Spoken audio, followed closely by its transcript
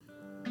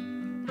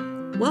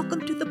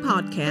Welcome to the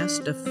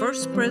podcast of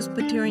First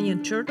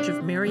Presbyterian Church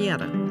of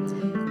Marietta,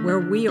 where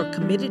we are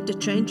committed to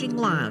changing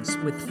lives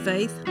with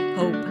faith,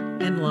 hope,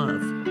 and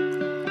love.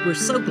 We're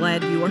so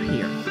glad you are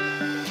here.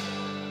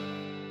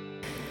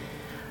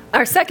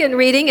 Our second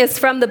reading is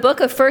from the book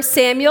of 1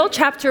 Samuel,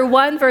 chapter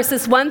 1,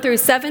 verses 1 through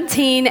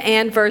 17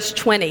 and verse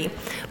 20.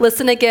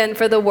 Listen again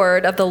for the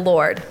word of the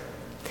Lord.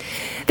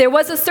 There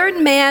was a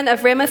certain man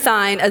of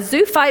Ramathaim, a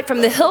Zuphite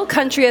from the hill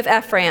country of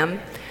Ephraim,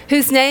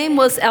 whose name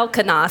was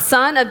Elkanah,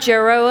 son of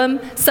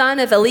Jeroham, son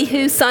of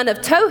Elihu, son of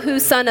Tohu,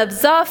 son of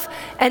Zoph,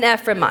 an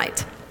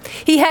Ephraimite.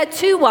 He had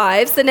two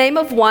wives. The name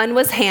of one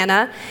was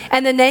Hannah,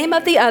 and the name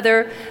of the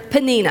other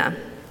Peninnah.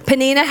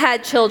 Peninnah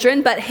had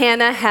children, but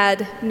Hannah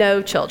had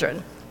no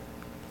children.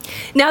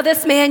 Now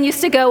this man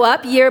used to go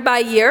up year by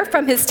year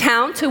from his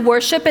town to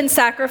worship and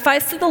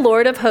sacrifice to the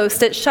Lord of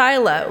hosts at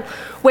Shiloh,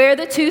 where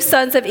the two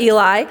sons of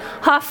Eli,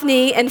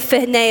 Hophni and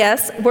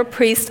Phinehas, were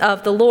priests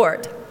of the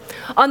Lord.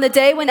 On the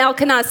day when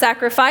Elkanah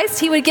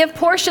sacrificed, he would give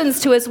portions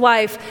to his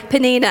wife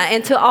Peninnah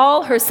and to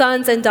all her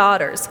sons and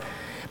daughters.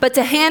 But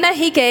to Hannah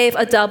he gave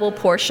a double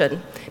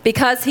portion,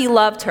 because he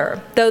loved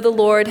her, though the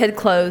Lord had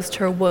closed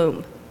her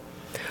womb.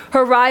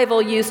 Her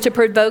rival used to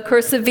provoke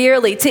her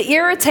severely, to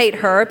irritate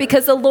her,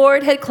 because the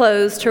Lord had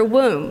closed her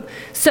womb.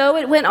 So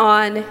it went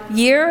on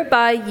year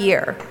by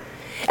year.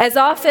 As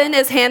often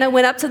as Hannah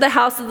went up to the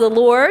house of the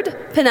Lord,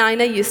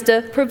 Peninnah used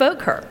to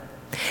provoke her.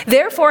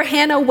 Therefore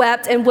Hannah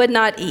wept and would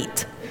not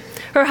eat.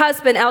 Her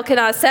husband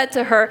Elkanah said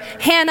to her,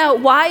 "Hannah,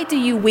 why do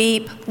you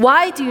weep?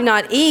 Why do you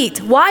not eat?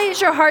 Why is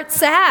your heart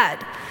sad?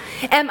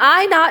 Am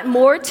I not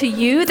more to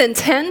you than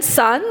 10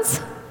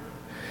 sons?"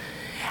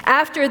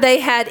 After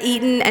they had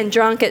eaten and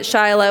drunk at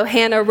Shiloh,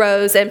 Hannah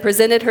rose and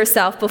presented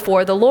herself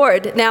before the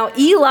Lord. Now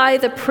Eli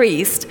the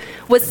priest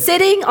was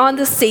sitting on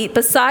the seat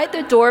beside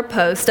the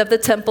doorpost of the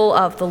temple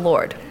of the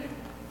Lord.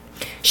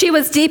 She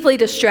was deeply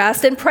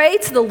distressed and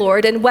prayed to the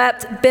Lord and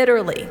wept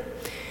bitterly.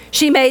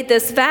 She made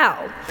this vow,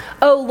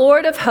 "O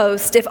Lord of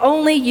hosts, if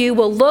only you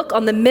will look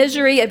on the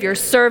misery of your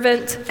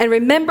servant and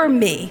remember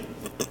me,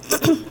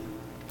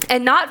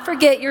 and not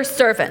forget your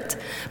servant,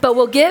 but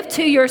will give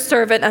to your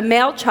servant a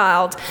male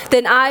child,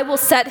 then I will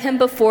set him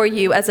before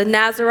you as a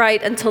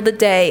Nazirite until the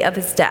day of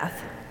his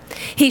death.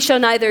 He shall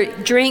neither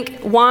drink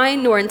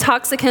wine nor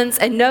intoxicants,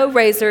 and no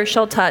razor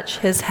shall touch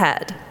his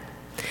head."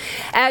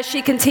 As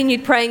she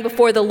continued praying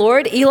before the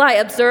Lord, Eli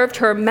observed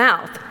her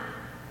mouth.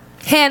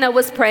 Hannah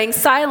was praying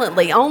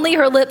silently, only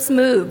her lips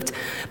moved,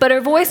 but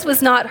her voice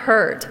was not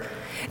heard.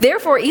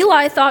 Therefore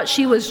Eli thought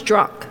she was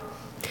drunk.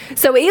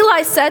 So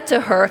Eli said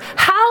to her,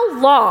 "How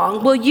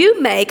long will you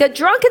make a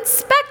drunken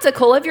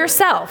spectacle of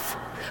yourself?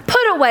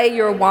 Put away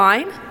your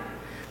wine."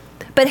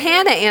 But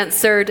Hannah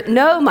answered,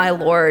 "No, my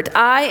lord,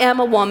 I am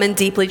a woman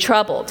deeply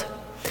troubled.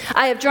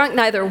 I have drunk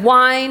neither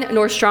wine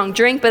nor strong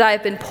drink, but I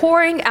have been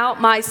pouring out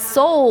my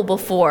soul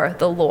before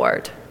the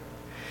Lord.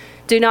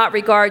 Do not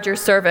regard your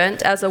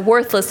servant as a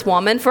worthless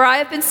woman, for I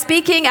have been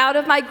speaking out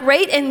of my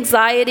great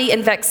anxiety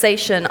and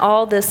vexation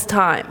all this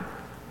time."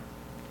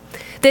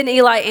 Then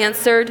Eli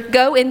answered,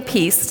 "Go in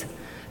peace.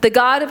 The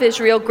God of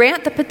Israel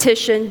grant the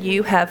petition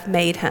you have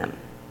made him."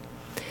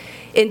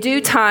 In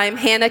due time,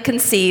 Hannah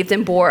conceived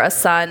and bore a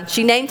son.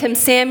 She named him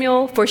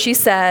Samuel, for she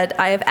said,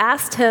 "I have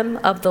asked him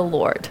of the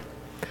Lord."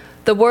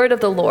 The word of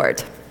the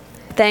Lord.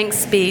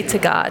 Thanks be to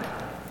God.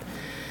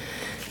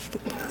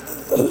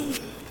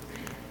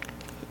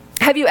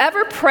 Have you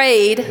ever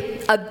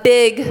prayed a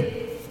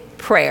big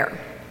prayer?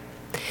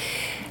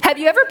 Have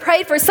you ever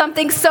prayed for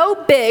something so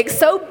big,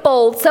 so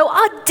bold, so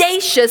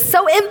audacious,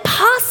 so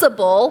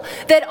impossible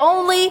that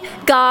only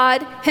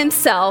God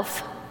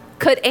himself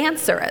could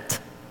answer it?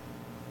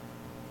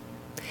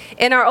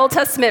 In our Old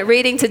Testament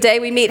reading today,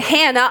 we meet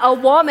Hannah, a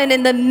woman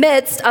in the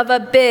midst of a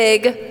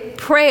big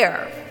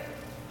prayer.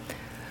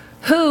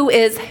 Who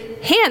is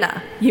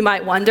Hannah, you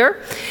might wonder?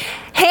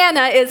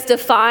 Hannah is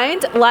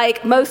defined,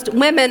 like most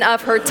women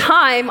of her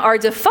time are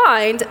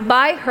defined,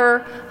 by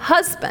her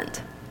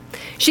husband.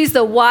 She's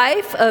the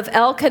wife of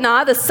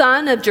Elkanah, the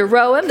son of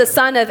Jeroham, the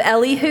son of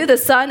Elihu, the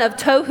son of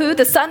Tohu,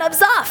 the son of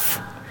Zoph.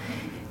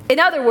 In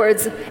other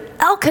words,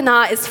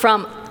 Elkanah is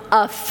from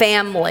a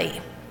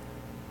family.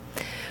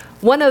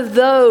 One of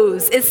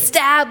those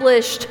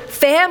established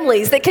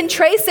families that can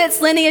trace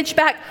its lineage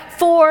back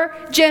 4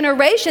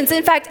 generations.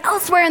 In fact,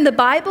 elsewhere in the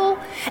Bible,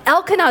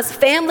 Elkanah's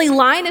family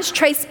line is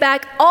traced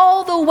back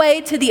all the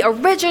way to the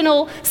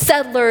original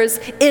settlers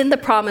in the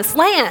Promised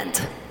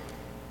Land.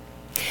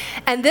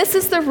 And this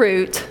is the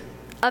root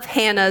of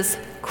Hannah's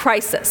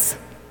crisis.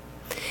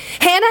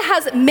 Hannah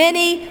has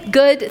many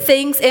good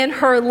things in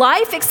her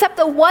life, except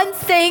the one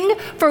thing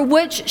for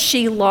which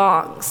she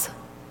longs: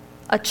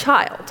 a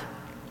child.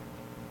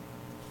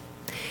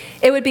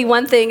 It would be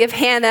one thing if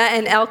Hannah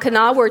and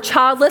Elkanah were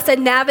childless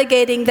and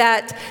navigating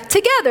that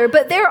together,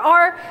 but there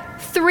are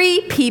 3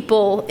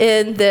 people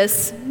in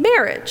this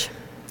marriage.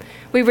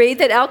 We read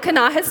that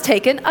Elkanah has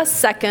taken a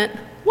second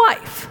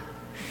wife.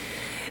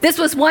 This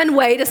was one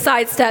way to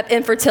sidestep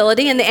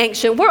infertility in the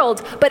ancient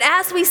world, but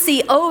as we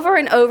see over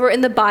and over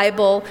in the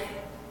Bible,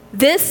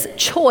 this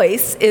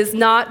choice is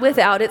not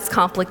without its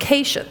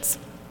complications.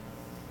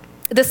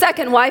 The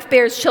second wife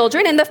bears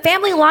children, and the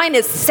family line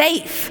is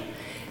safe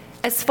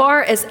as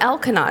far as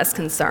Elkanah is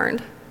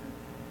concerned.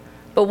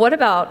 But what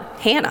about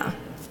Hannah?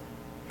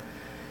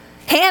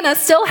 Hannah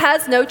still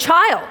has no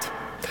child.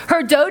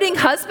 Her doting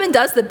husband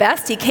does the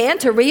best he can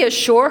to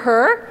reassure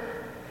her.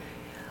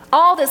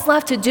 All that's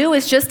left to do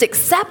is just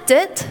accept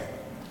it.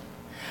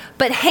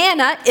 But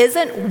Hannah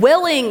isn't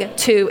willing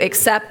to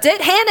accept it.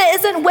 Hannah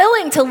isn't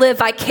willing to live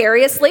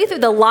vicariously through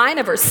the line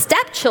of her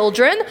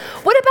stepchildren.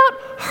 What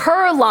about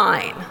her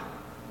line?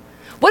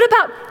 What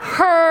about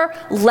her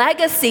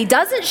legacy?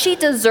 Doesn't she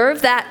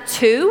deserve that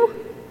too?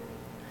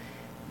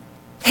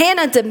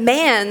 Hannah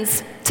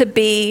demands to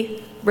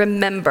be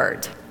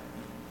remembered.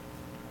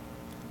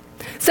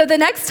 So the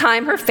next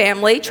time her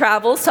family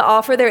travels to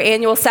offer their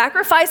annual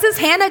sacrifices,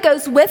 Hannah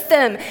goes with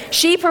them.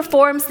 She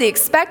performs the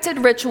expected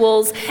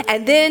rituals,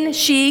 and then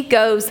she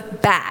goes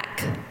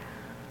back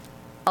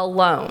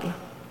alone.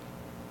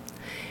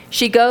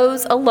 She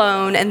goes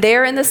alone, and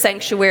there in the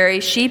sanctuary,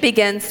 she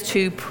begins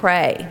to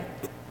pray.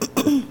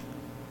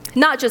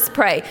 Not just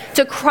pray,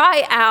 to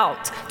cry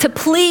out, to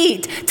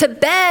plead, to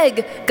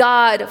beg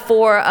God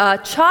for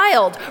a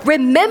child.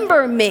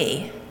 Remember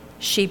me,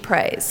 she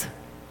prays.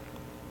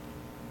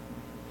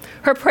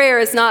 Her prayer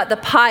is not the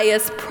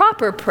pious,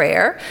 proper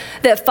prayer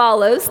that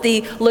follows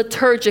the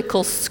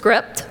liturgical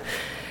script.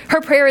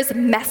 Her prayer is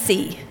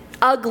messy,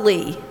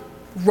 ugly,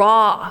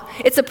 raw.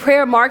 It's a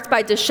prayer marked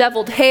by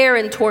disheveled hair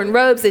and torn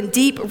robes and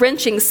deep,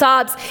 wrenching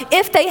sobs.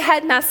 If they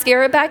had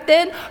mascara back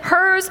then,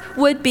 hers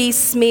would be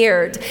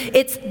smeared.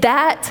 It's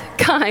that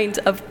kind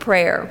of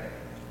prayer.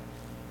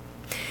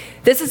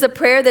 This is a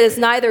prayer that is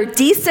neither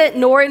decent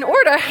nor in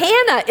order.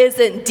 Hannah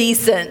isn't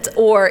decent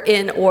or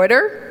in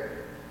order.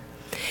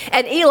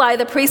 And Eli,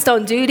 the priest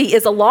on duty,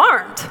 is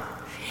alarmed.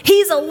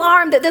 He's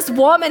alarmed that this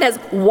woman has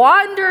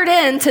wandered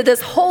into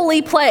this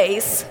holy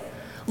place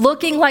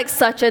looking like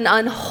such an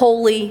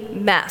unholy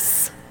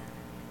mess.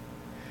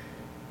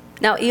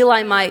 Now,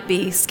 Eli might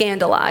be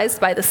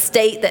scandalized by the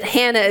state that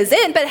Hannah is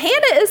in, but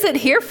Hannah isn't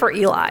here for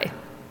Eli.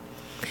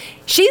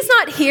 She's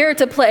not here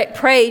to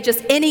pray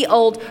just any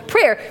old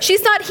prayer.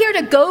 She's not here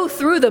to go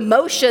through the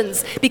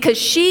motions because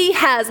she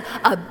has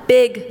a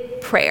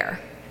big prayer.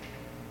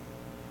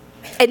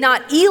 And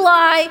not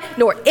Eli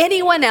nor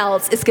anyone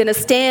else is going to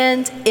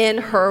stand in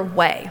her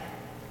way.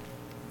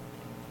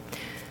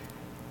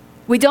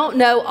 We don't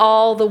know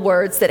all the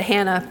words that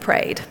Hannah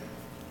prayed.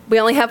 We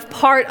only have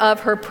part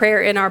of her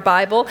prayer in our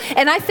Bible,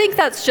 and I think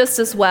that's just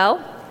as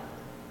well.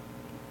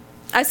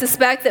 I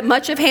suspect that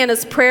much of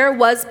Hannah's prayer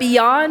was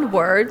beyond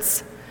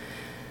words.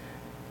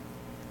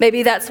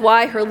 Maybe that's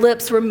why her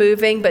lips were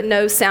moving, but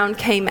no sound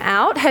came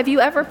out. Have you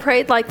ever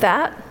prayed like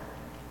that?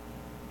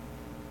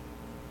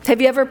 Have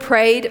you ever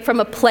prayed from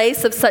a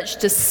place of such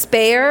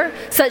despair,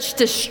 such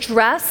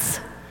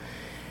distress,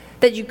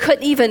 that you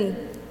couldn't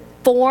even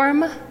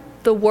form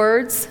the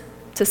words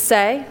to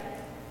say?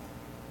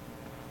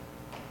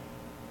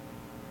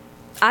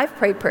 I've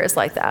prayed prayers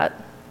like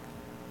that.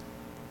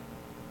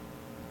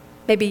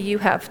 Maybe you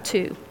have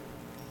too.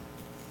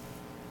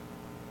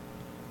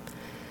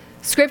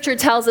 Scripture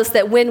tells us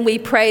that when we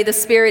pray, the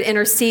Spirit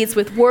intercedes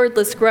with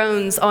wordless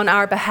groans on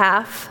our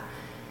behalf.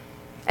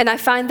 And I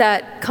find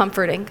that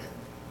comforting.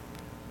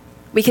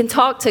 We can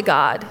talk to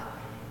God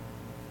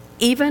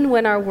even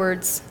when our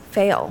words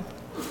fail.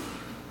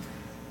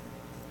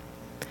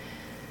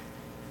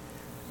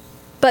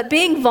 But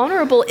being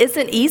vulnerable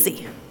isn't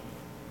easy.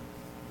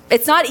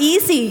 It's not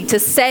easy to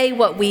say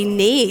what we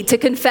need, to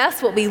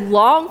confess what we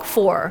long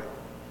for.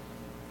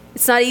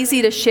 It's not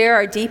easy to share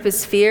our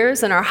deepest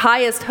fears and our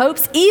highest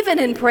hopes, even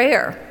in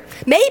prayer.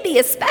 Maybe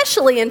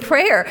especially in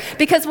prayer,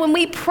 because when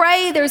we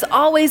pray, there's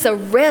always a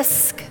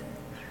risk.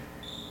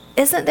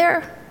 Isn't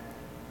there?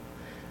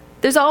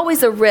 There's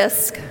always a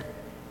risk.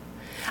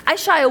 I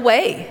shy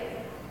away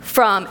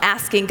from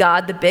asking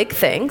God the big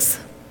things.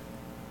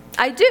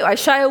 I do. I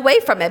shy away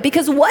from it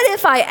because what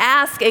if I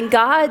ask and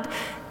God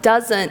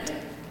doesn't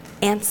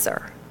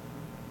answer?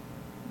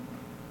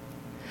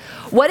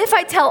 What if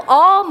I tell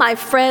all my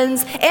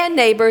friends and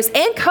neighbors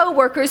and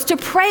coworkers to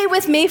pray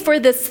with me for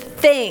this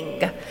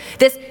thing,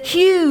 this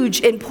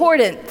huge,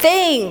 important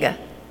thing?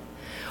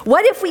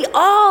 What if we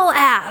all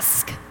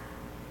ask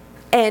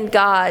and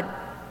God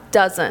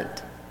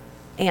doesn't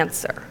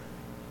answer?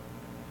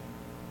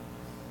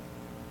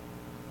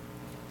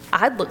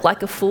 I'd look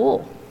like a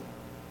fool.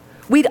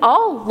 We'd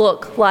all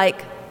look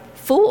like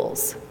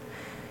fools.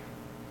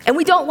 And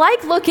we don't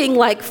like looking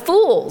like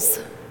fools.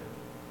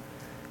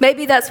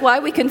 Maybe that's why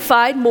we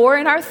confide more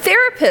in our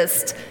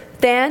therapist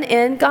than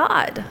in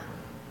God.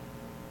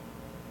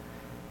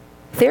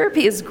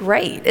 Therapy is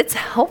great. It's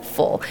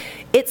helpful.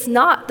 It's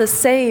not the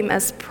same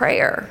as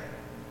prayer.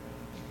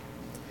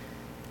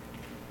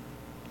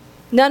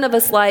 None of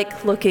us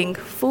like looking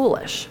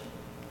foolish.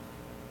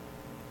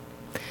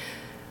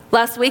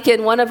 Last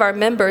weekend, one of our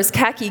members,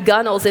 Kaki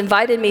Gunnels,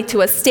 invited me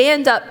to a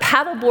stand-up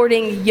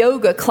paddleboarding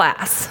yoga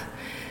class.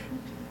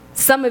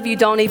 Some of you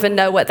don't even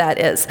know what that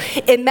is.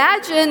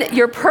 Imagine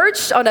you're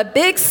perched on a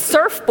big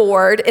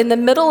surfboard in the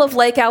middle of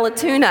Lake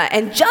Allatoona,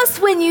 and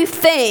just when you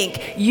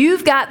think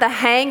you've got the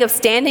hang of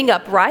standing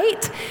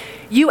upright,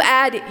 you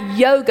add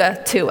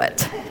yoga to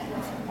it.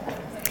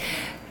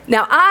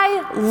 Now,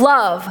 I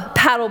love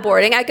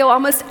paddleboarding. I go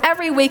almost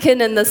every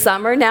weekend in the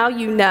summer. Now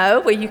you know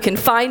where you can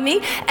find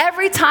me.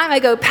 Every time I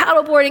go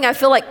paddleboarding, I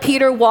feel like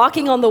Peter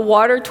walking on the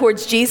water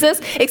towards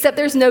Jesus, except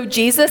there's no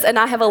Jesus and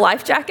I have a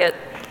life jacket.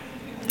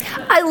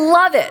 I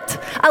love it.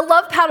 I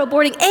love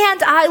paddleboarding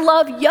and I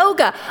love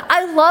yoga.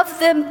 I love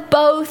them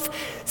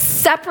both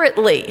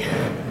separately.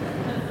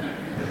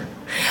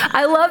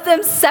 I love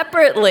them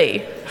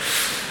separately.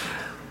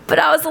 But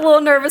I was a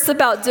little nervous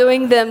about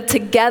doing them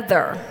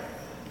together.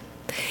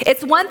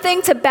 It's one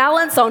thing to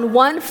balance on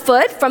one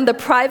foot from the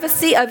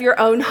privacy of your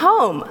own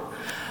home.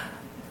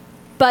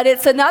 But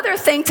it's another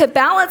thing to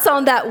balance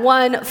on that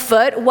one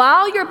foot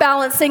while you're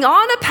balancing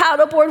on a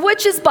paddleboard,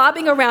 which is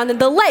bobbing around in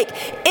the lake.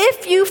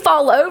 If you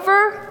fall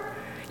over,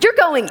 you're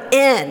going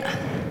in.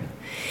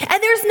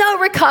 And there's no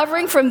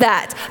recovering from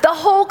that. The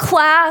whole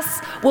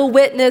class will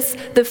witness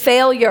the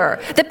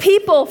failure. The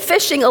people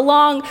fishing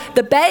along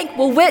the bank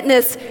will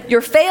witness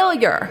your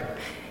failure.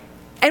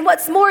 And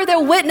what's more,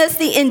 they'll witness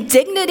the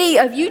indignity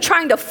of you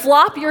trying to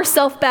flop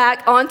yourself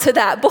back onto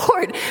that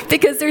board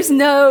because there's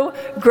no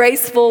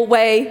graceful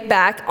way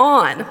back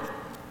on.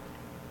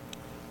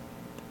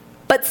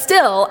 But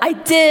still, I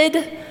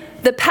did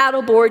the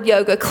paddleboard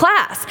yoga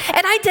class,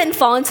 and I didn't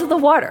fall into the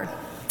water,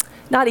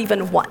 not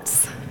even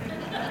once.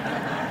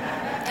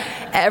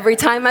 Every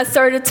time I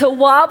started to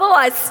wobble,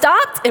 I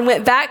stopped and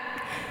went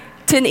back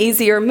to an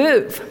easier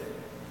move.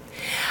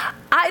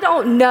 I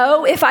don't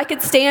know if I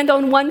could stand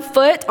on one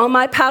foot on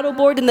my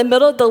paddleboard in the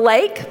middle of the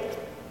lake.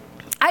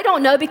 I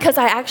don't know because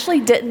I actually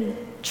didn't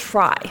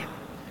try.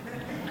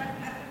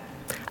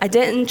 I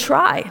didn't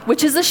try,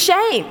 which is a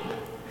shame.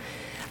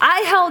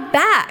 I held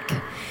back.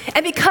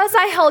 And because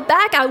I held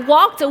back, I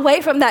walked away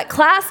from that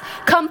class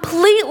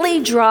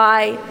completely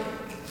dry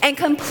and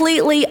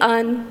completely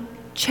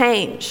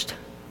unchanged.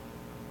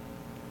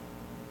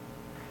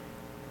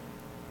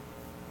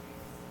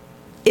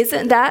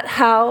 Isn't that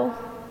how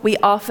we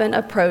often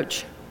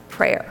approach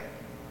prayer?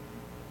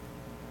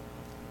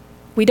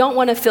 We don't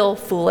want to feel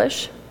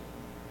foolish.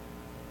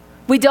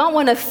 We don't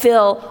want to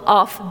feel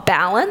off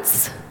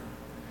balance.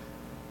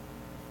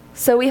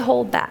 So we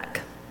hold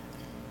back.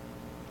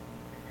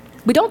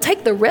 We don't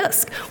take the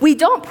risk. We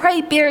don't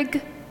pray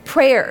big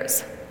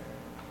prayers.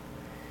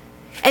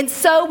 And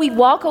so we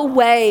walk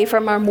away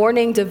from our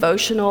morning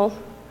devotional.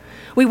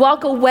 We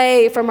walk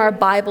away from our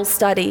Bible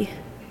study.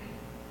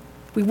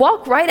 We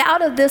walk right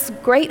out of this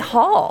great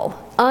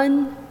hall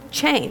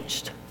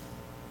unchanged.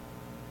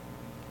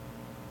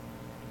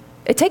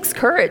 It takes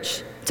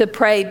courage to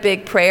pray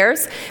big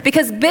prayers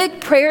because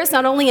big prayers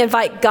not only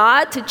invite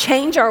God to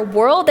change our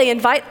world, they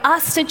invite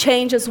us to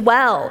change as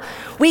well.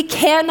 We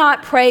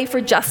cannot pray for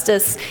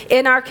justice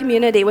in our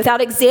community without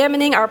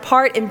examining our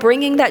part in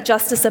bringing that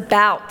justice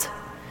about.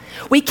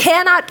 We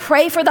cannot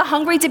pray for the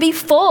hungry to be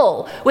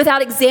full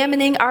without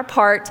examining our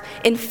part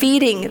in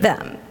feeding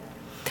them.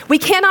 We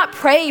cannot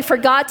pray for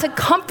God to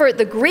comfort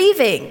the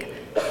grieving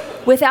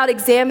without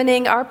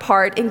examining our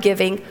part in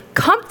giving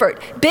comfort.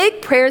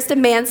 Big prayers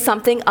demand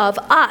something of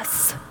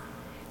us,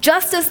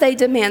 just as they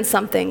demand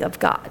something of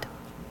God.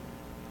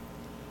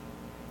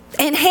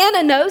 And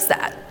Hannah knows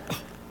that.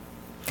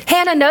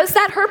 Hannah knows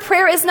that. Her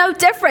prayer is no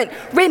different.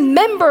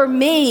 Remember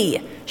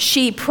me,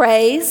 she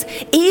prays,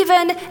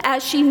 even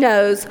as she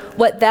knows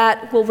what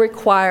that will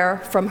require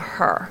from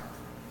her.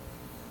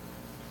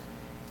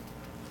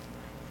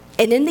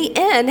 And in the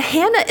end,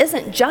 Hannah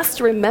isn't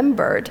just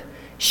remembered,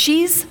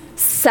 she's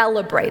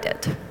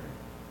celebrated.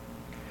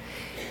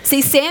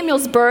 See,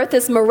 Samuel's birth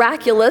is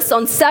miraculous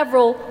on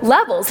several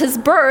levels. His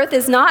birth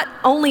is not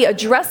only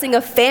addressing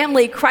a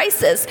family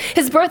crisis,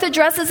 his birth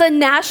addresses a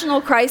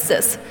national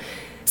crisis.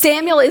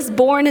 Samuel is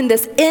born in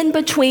this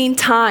in-between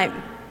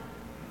time.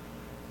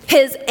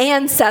 His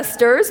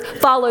ancestors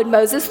followed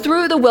Moses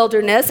through the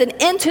wilderness and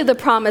into the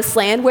promised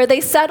land where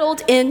they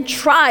settled in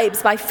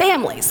tribes by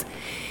families.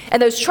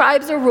 And those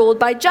tribes are ruled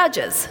by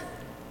judges.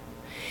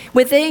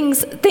 With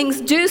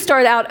things do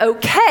start out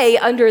okay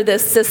under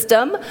this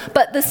system,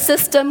 but the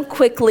system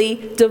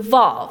quickly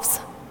devolves.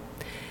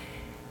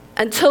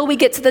 Until we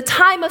get to the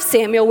time of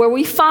Samuel, where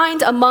we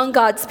find among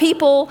God's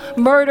people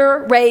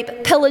murder,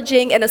 rape,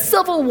 pillaging, and a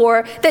civil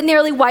war that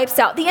nearly wipes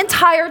out the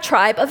entire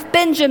tribe of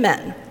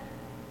Benjamin.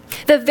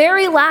 The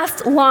very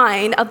last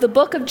line of the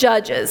book of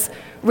Judges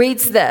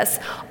reads this: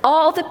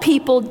 all the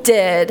people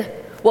did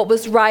what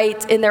was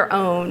right in their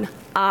own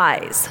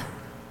eyes.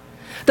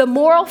 The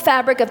moral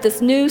fabric of this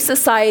new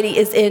society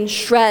is in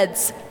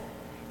shreds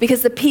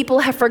because the people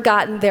have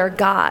forgotten their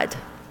God.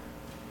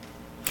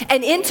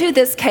 And into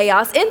this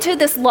chaos, into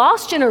this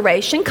lost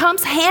generation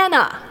comes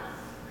Hannah,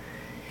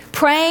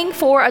 praying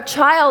for a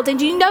child. And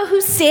do you know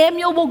who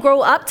Samuel will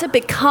grow up to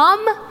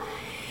become?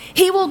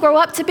 He will grow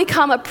up to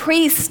become a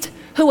priest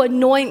who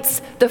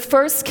anoints the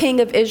first king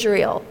of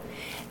Israel.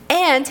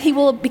 And he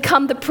will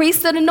become the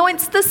priest that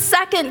anoints the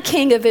second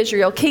king of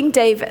Israel, King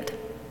David.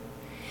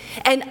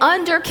 And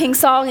under King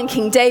Saul and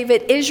King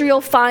David, Israel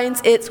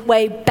finds its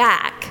way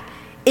back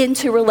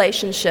into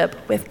relationship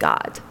with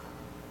God.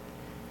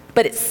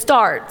 But it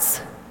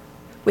starts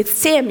with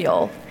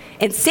Samuel,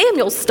 and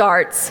Samuel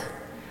starts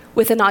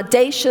with an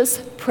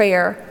audacious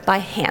prayer by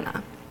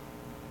Hannah.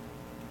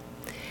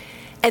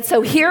 And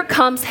so here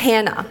comes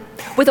Hannah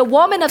with a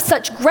woman of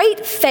such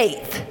great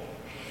faith,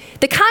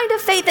 the kind of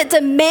faith that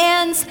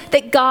demands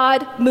that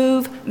God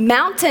move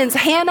mountains.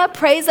 Hannah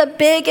prays a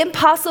big,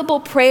 impossible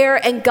prayer,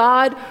 and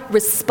God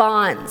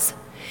responds.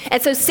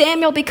 And so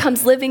Samuel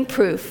becomes living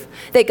proof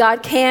that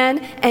God can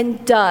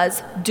and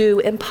does do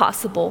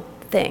impossible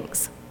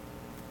things.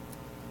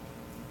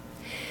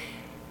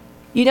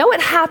 You know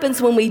what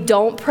happens when we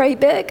don't pray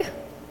big?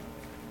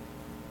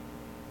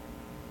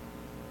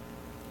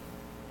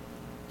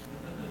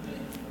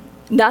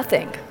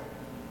 Nothing.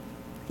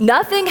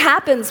 Nothing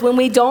happens when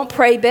we don't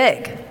pray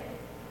big.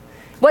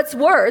 What's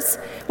worse,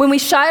 when we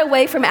shy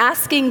away from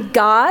asking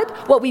God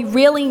what we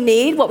really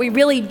need, what we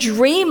really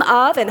dream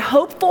of and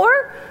hope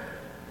for,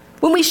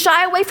 when we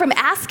shy away from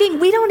asking,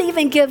 we don't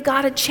even give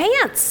God a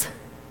chance.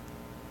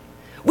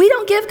 We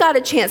don't give God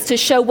a chance to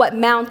show what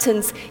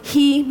mountains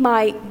he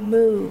might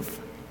move.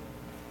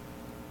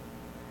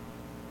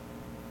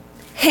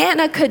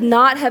 Hannah could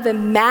not have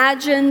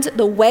imagined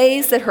the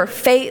ways that her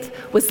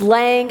faith was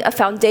laying a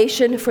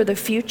foundation for the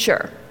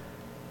future.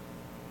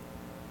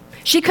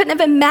 She couldn't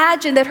have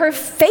imagined that her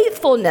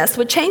faithfulness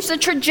would change the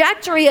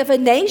trajectory of a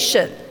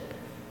nation.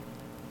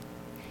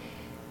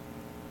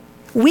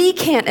 We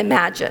can't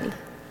imagine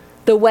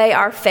the way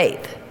our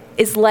faith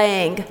is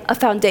laying a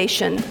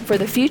foundation for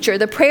the future.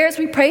 The prayers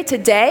we pray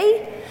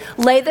today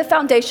lay the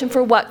foundation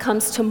for what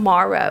comes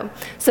tomorrow.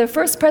 So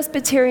First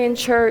Presbyterian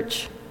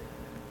Church,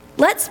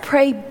 let's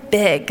pray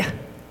big.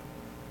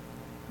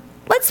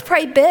 Let's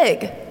pray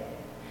big.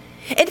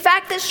 In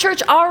fact, this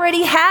church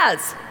already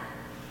has.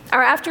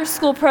 Our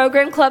after-school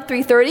program, Club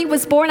 330,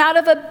 was born out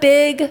of a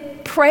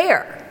big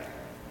prayer.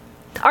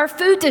 Our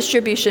food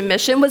distribution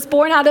mission was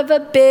born out of a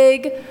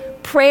big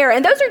prayer.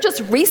 And those are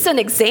just recent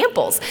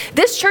examples.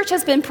 This church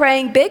has been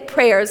praying big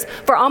prayers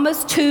for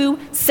almost 2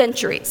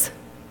 centuries.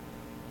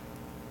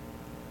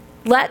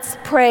 Let's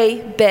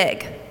pray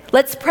big.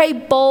 Let's pray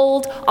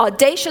bold,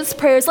 audacious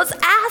prayers. Let's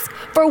ask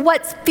for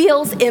what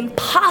feels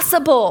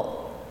impossible.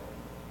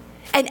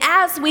 And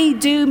as we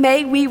do,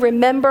 may we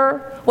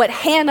remember what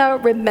Hannah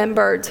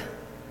remembered,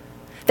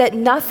 that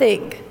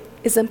nothing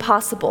is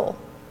impossible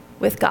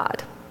with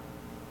God.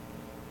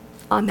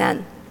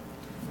 Amen.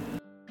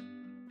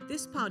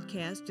 This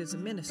podcast is a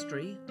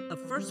ministry of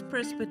First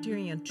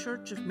Presbyterian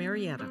Church of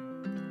Marietta.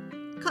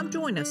 Come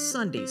join us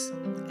Sundays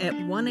at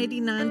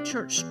 189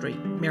 Church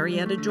Street,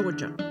 Marietta,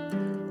 Georgia,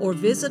 or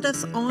visit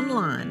us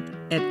online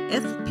at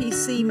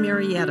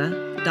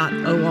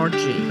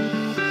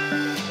fpcmarietta.org.